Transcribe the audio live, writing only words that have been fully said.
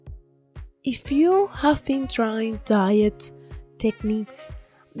If you have been trying diet techniques,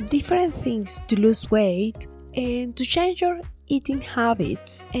 different things to lose weight and to change your eating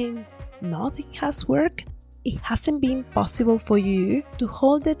habits and nothing has worked, it hasn't been possible for you to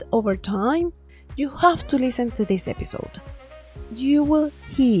hold it over time, you have to listen to this episode. You will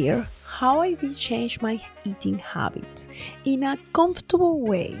hear how I did change my eating habits in a comfortable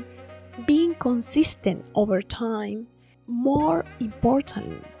way, being consistent over time. More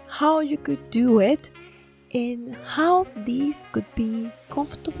importantly, how you could do it and how this could be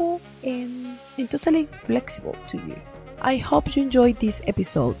comfortable and totally flexible to you. I hope you enjoyed this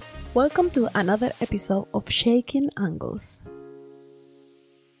episode. Welcome to another episode of Shaking Angles.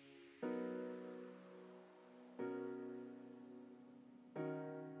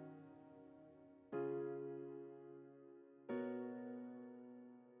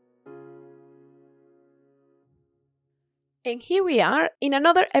 And here we are in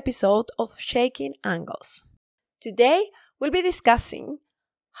another episode of Shaking Angles. Today, we'll be discussing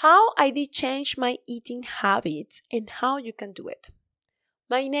how I did change my eating habits and how you can do it.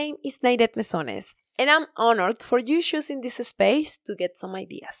 My name is Nairet Mesones, and I'm honored for you choosing this space to get some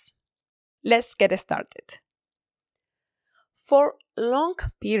ideas. Let's get started. For long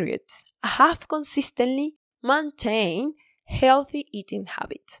periods, I have consistently maintained healthy eating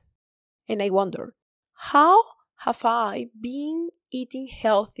habits. And I wonder, how have I been eating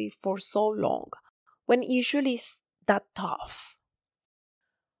healthy for so long when usually it's that tough?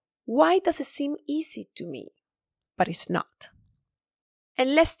 Why does it seem easy to me, but it's not?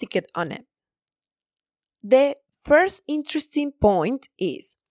 And let's take it on it. The first interesting point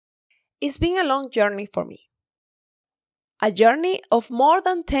is, it's been a long journey for me. A journey of more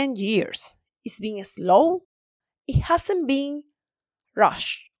than 10 years. It's been slow. It hasn't been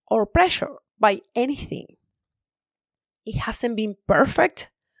rushed or pressured by anything. It hasn't been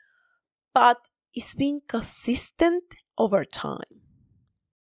perfect, but it's been consistent over time.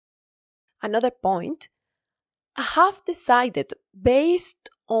 Another point, I have decided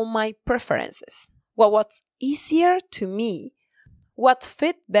based on my preferences, what was easier to me, what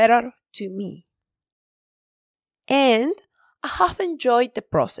fit better to me. And I have enjoyed the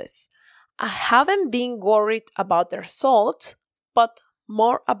process. I haven't been worried about the results, but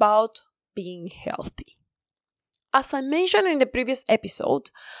more about being healthy. As I mentioned in the previous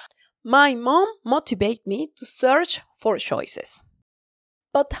episode, my mom motivated me to search for choices.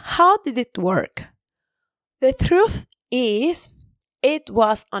 But how did it work? The truth is, it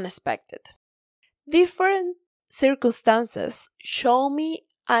was unexpected. Different circumstances show me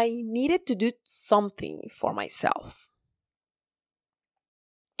I needed to do something for myself.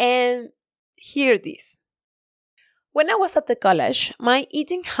 And hear this. When I was at the college, my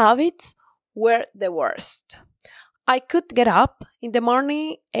eating habits were the worst. I could get up in the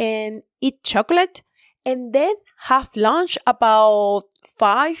morning and eat chocolate and then have lunch about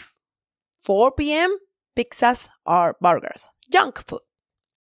 4 p.m. pizzas or burgers, junk food.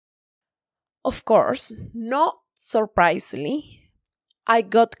 Of course, not surprisingly, I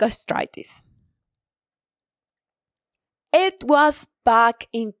got gastritis. It was back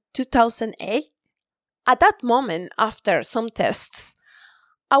in 2008. At that moment, after some tests,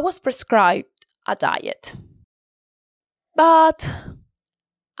 I was prescribed a diet. But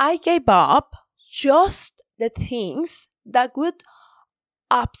I gave up just the things that would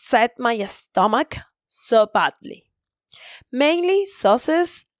upset my stomach so badly. Mainly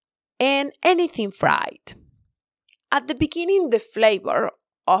sauces and anything fried. At the beginning, the flavor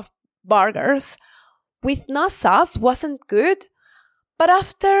of burgers with no sauce wasn't good, but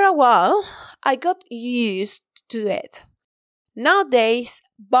after a while, I got used to it. Nowadays,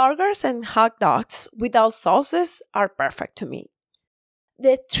 burgers and hot dogs without sauces are perfect to me.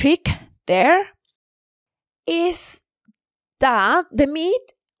 The trick there is that the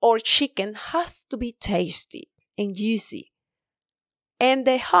meat or chicken has to be tasty and juicy, and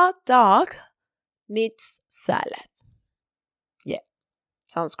the hot dog needs salad. Yeah,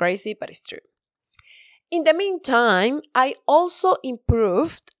 sounds crazy, but it's true. In the meantime, I also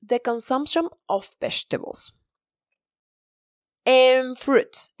improved the consumption of vegetables and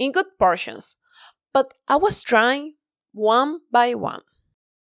fruits in good portions, but I was trying one by one.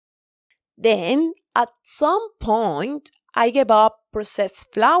 Then, at some point, I gave up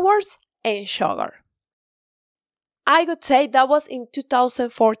processed flours and sugar. I would say that was in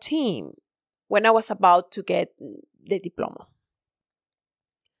 2014, when I was about to get the diploma.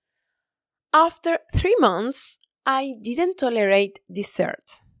 After 3 months, I didn't tolerate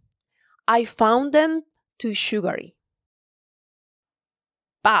desserts. I found them too sugary.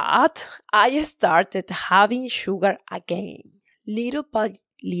 But I started having sugar again, little by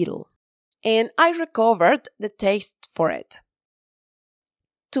little. and I recovered the taste for it.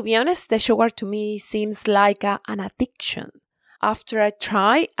 To be honest, the sugar to me seems like an addiction. After I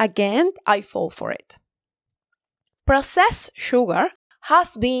try again, I fall for it. Processed sugar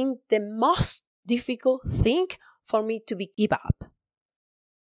has been the most difficult thing for me to give up.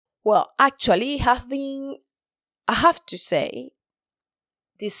 Well, actually, I have to say,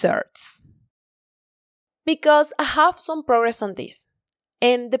 desserts. Because I have some progress on this.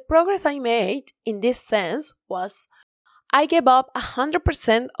 And the progress I made in this sense was I gave up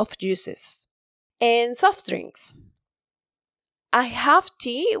 100% of juices and soft drinks. I have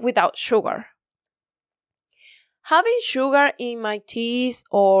tea without sugar. Having sugar in my teas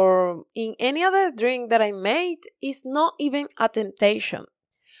or in any other drink that I made is not even a temptation.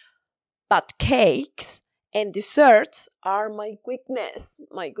 But cakes and desserts are my weakness,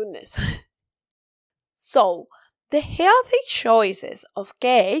 my goodness. So, the healthy choices of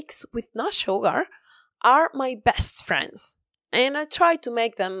cakes with no sugar are my best friends, and I try to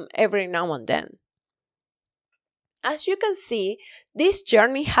make them every now and then. As you can see, this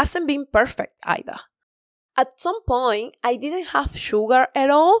journey hasn't been perfect either. At some point, I didn't have sugar at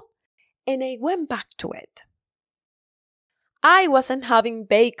all, and I went back to it. I wasn't having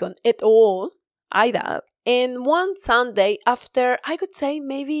bacon at all either, and one Sunday, after I could say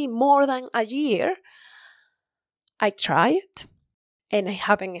maybe more than a year, I tried, and I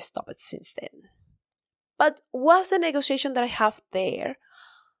haven't stopped since then. But what's the negotiation that I have there?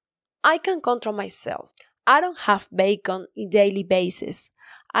 I can control myself. I don't have bacon on a daily basis.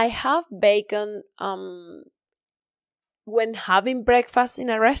 I have bacon when having breakfast in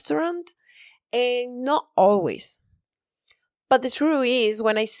a restaurant, and not always. But the truth is,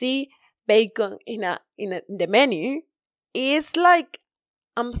 when I see bacon in the menu, it's like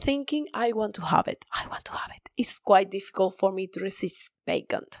I'm thinking, I want to have it. I want to have it. It's quite difficult for me to resist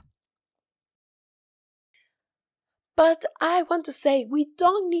bacon. But I want to say, we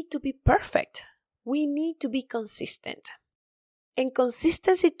don't need to be perfect. We need to be consistent. And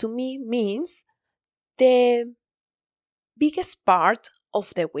consistency to me means the biggest part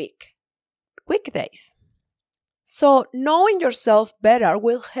of the weekdays. So knowing yourself better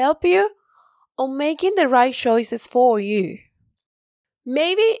will help you on making the right choices for you.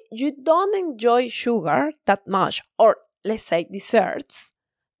 Maybe you don't enjoy sugar that much, or let's say desserts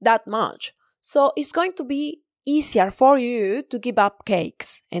that much. So it's going to be easier for you to give up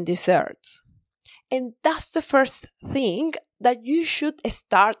cakes and desserts. And that's the first thing that you should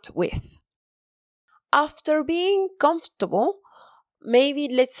start with. After being comfortable, maybe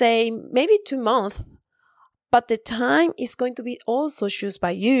 2 months, but the time is going to be also chosen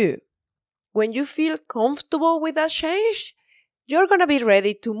by you. When you feel comfortable with that change, you're going to be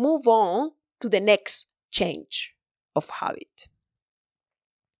ready to move on to the next change of habit.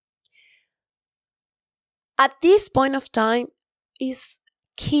 At this point of time, is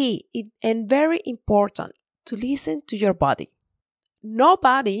key and very important to listen to your body.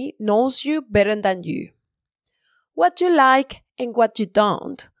 Nobody knows you better than you. What you like and what you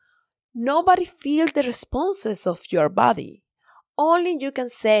don't. Nobody feels the responses of your body. Only you can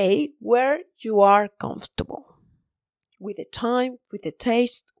say where you are comfortable. With the time, with the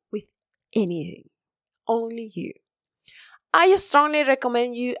taste, with anything. Only you. I strongly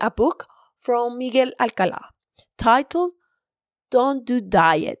recommend you a book from Miguel Alcalá, titled Don't Do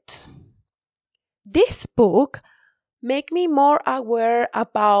Diet. This book makes me more aware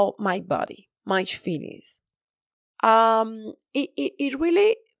about my body, my feelings. It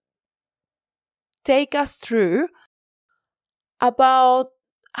really takes us through about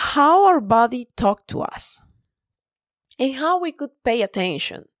how our body talks to us and how we could pay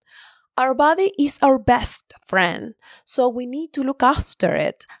attention. Our body is our best friend, so we need to look after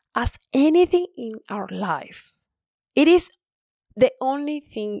it as anything in our life. It is the only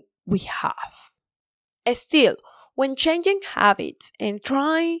thing we have. Still, when changing habits and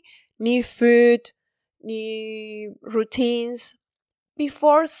trying new food, new routines,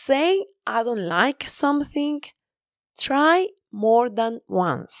 before saying I don't like something, try more than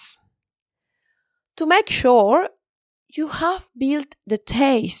once. To make sure you have built the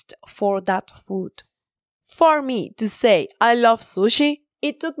taste for that food. For me to say I love sushi,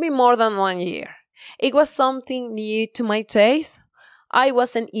 it took me more than 1 year. It was something new to my taste. I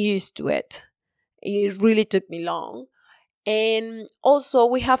wasn't used to it. It really took me long. And also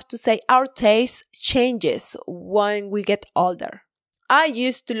we have to say our taste changes when we get older. I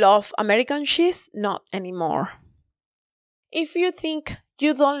used to love American cheese, not anymore. If you think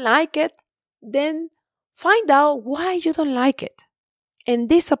you don't like it, then find out why you don't like it. And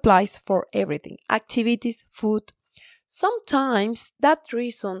this applies for everything, activities, food. Sometimes that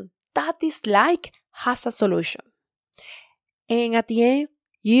reason that dislike has a solution. And at the end,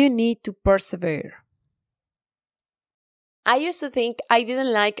 you need to persevere. I used to think I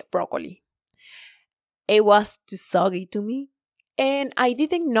didn't like broccoli. It was too soggy to me, and I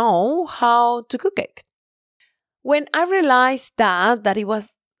didn't know how to cook it. When I realized that it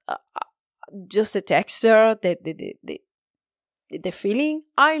was just the texture, the feeling,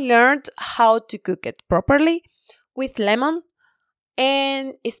 I learned how to cook it properly with lemon,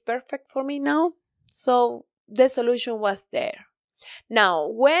 and it's perfect for me now. So the solution was there. Now,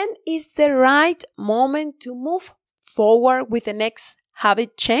 when is the right moment to move forward with the next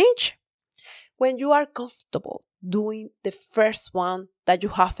habit change? When you are comfortable doing the first one that you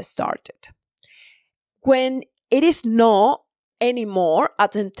have started. When it is not anymore a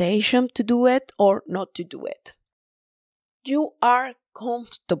temptation to do it or not to do it. You are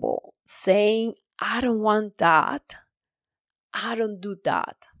comfortable saying, I don't want that. I don't do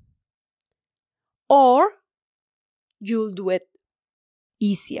that. Or you'll do it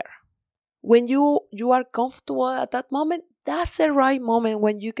easier. When you are comfortable at that moment, that's the right moment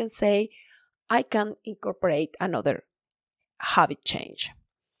when you can say, I can incorporate another habit change.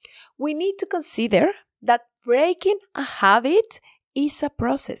 We need to consider that breaking a habit is a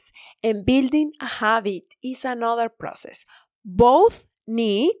process and building a habit is another process. Both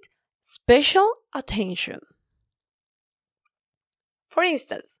need special attention. For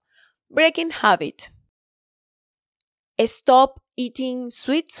instance, breaking habit. Stop eating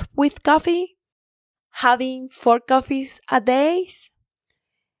sweets with coffee, having 4 coffees a day.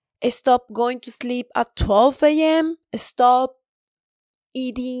 Stop going to sleep at 12 a.m. Stop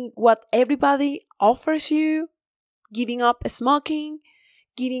eating what everybody offers you, giving up smoking,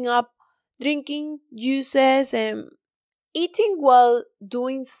 giving up drinking juices, and eating while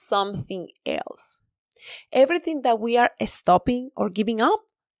doing something else. Everything that we are stopping or giving up,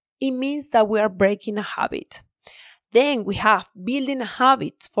 it means that we are breaking a habit. Then we have building a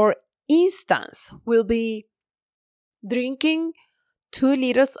habit. For instance, will be drinking 2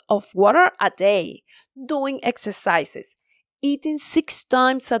 liters of water a day, doing exercises, eating 6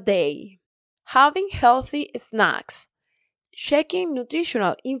 times a day, having healthy snacks, checking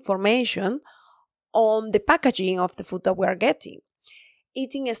nutritional information on the packaging of the food that we are getting,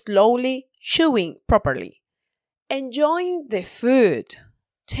 eating slowly, chewing properly, enjoying the food,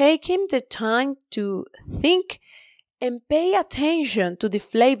 taking the time to think and pay attention to the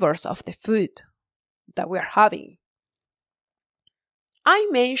flavors of the food that we are having. I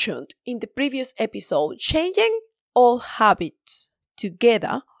mentioned in the previous episode, changing all habits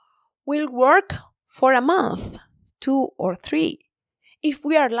together will work for a month, 2 or 3, if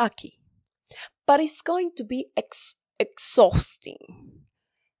we are lucky. But it's going to be exhausting.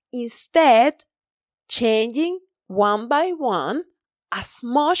 Instead, changing one by one as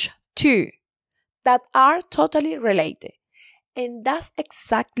much 2 that are totally related. And that's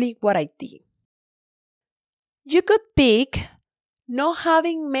exactly what I did. You could pick not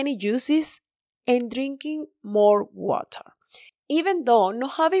having many juices and drinking more water. Even though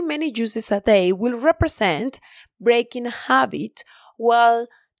not having many juices a day will represent breaking a habit, while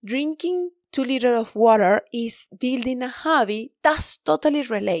drinking 2 liters of water is building a habit that's totally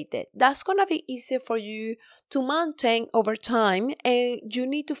related. That's going to be easier for you to maintain over time, and you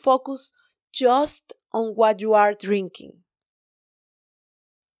need to focus just on what you are drinking.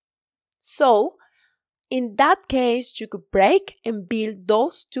 So, in that case, you could break and build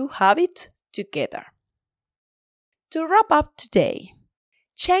those 2 habits together. To wrap up today,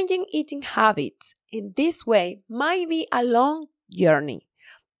 changing eating habits in this way might be a long journey,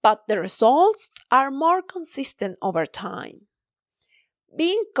 but the results are more consistent over time.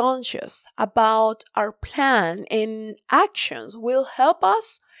 Being conscious about our plan and actions will help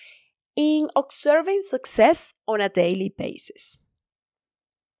us in observing success on a daily basis.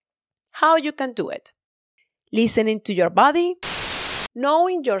 How you can do it? Listening to your body,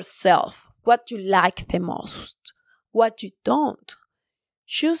 knowing yourself, what you like the most, what you don't,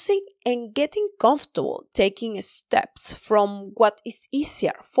 choosing and getting comfortable taking steps from what is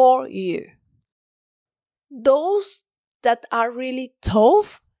easier for you. Those that are really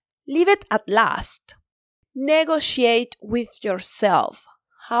tough, leave it at last. Negotiate with yourself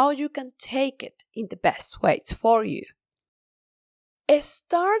how you can take it in the best ways for you.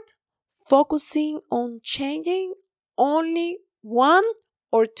 Start focusing on changing only 1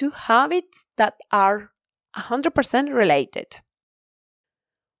 or 2 habits that are 100% related.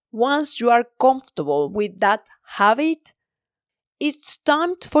 Once you are comfortable with that habit, it's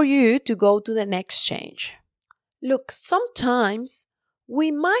time for you to go to the next change. Look, sometimes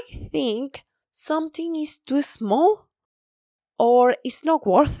we might think something is too small or it's not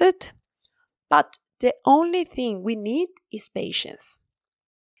worth it. But the only thing we need is patience.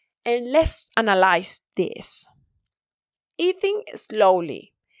 And let's analyze this. Eating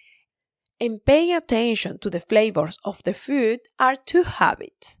slowly and paying attention to the flavors of the food are two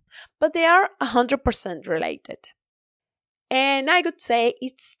habits, but they are 100% related. And I would say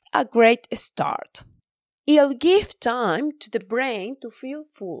it's a great start. It'll give time to the brain to feel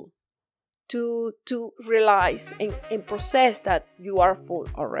full, to realize and process that you are full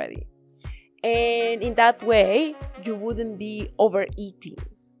already. And in that way, you wouldn't be overeating.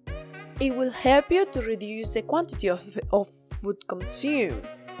 It will help you to reduce the quantity of food consumed.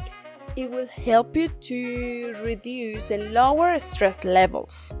 It will help you to reduce and lower stress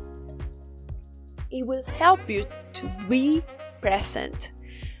levels. It will help you to be present.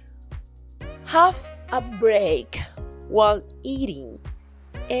 Have a break while eating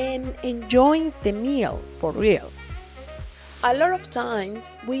and enjoying the meal for real. A lot of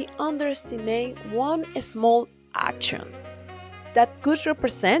times we underestimate one small action that could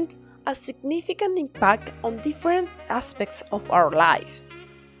represent a significant impact on different aspects of our lives.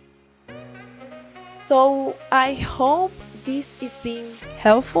 So I hope this is being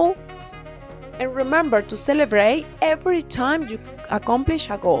helpful, and remember to celebrate every time you accomplish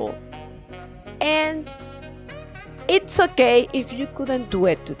a goal. And it's okay if you couldn't do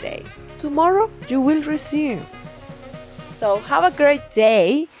it today. Tomorrow you will resume. So have a great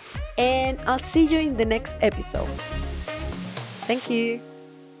day, and I'll see you in the next episode. Thank you.